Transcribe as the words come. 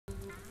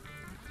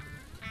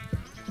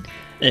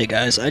Hey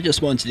guys, I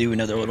just wanted to do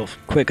another little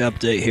quick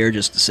update here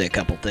just to say a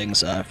couple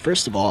things.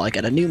 First of all, I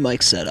got a new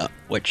mic setup,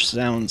 which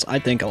sounds, I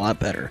think, a lot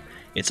better.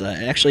 It's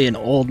actually an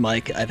old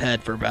mic I've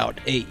had for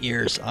about 8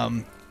 years.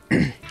 I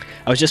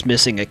was just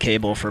missing a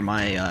cable for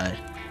my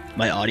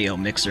audio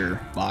mixer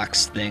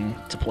box thing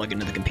to plug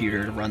into the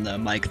computer to run the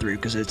mic through,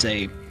 because it's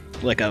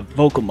like a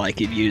vocal mic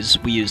we used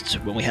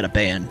when we had a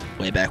band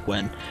way back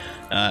when.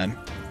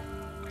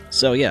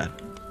 So yeah,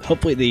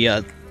 hopefully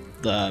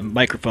the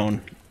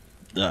microphone,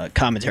 the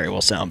commentary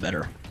will sound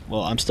better.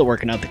 Well, I'm still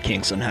working out the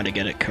kinks on how to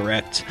get it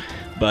correct,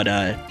 but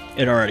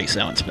it already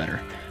sounds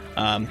better.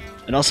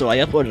 And also, I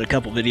uploaded a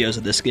couple videos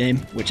of this game,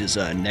 which is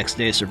Next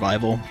Day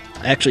Survival.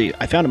 I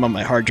found them on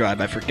my hard drive.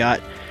 I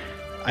forgot.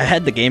 I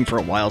had the game for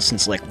a while,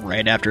 since like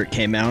right after it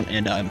came out,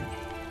 and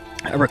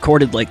I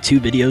recorded like 2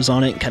 videos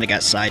on it and kind of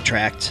got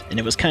sidetracked, and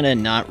it was kind of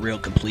not real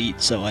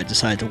complete, so I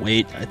decided to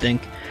wait, I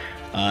think.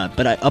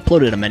 But I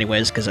uploaded them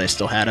anyways because I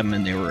still had them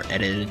and they were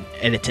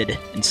edited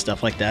and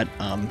stuff like that.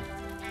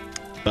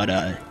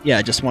 Yeah,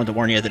 I just wanted to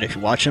warn you that if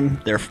you watch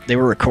them, they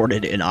were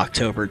recorded in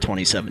October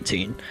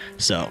 2017,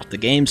 so the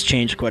game's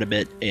changed quite a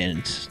bit,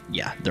 and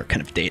yeah, they're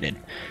kind of dated.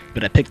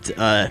 But I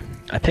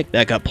picked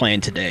back up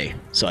playing today,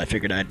 so I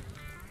figured I'd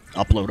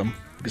upload them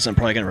because I'm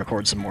probably gonna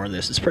record some more of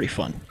this. It's pretty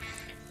fun.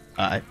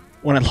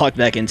 When I logged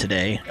back in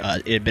today,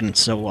 it had been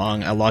so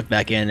long. I logged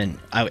back in and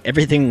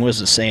everything was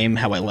the same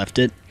how I left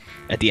it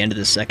at the end of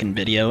the second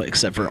video,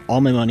 except for all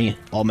my money,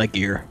 all my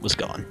gear was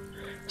gone.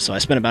 So I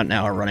spent about an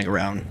hour running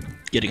around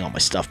getting all my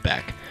stuff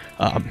back.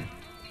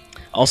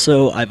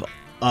 Also,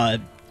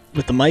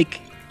 with the mic,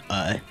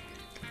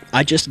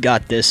 I just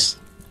got this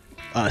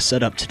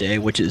set up today,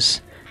 which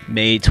is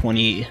May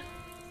 28th,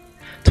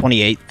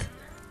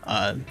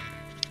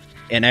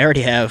 and I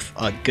already have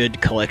a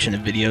good collection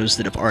of videos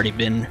that have already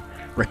been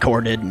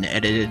recorded and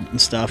edited and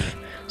stuff,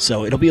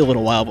 so it'll be a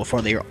little while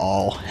before they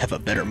all have a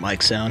better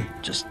mic sound,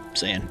 just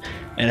saying.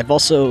 And I've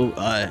also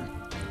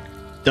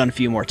done a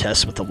few more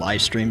tests with the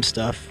live stream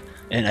stuff,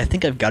 and I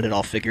think I've got it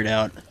all figured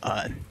out.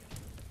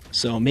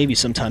 So maybe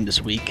sometime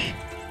this week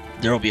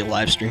there will be a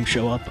live stream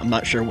show up. I'm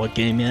not sure what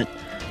game yet,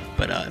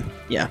 but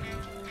yeah.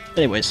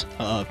 Anyways,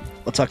 I'll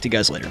talk to you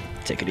guys later.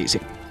 Take it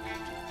easy.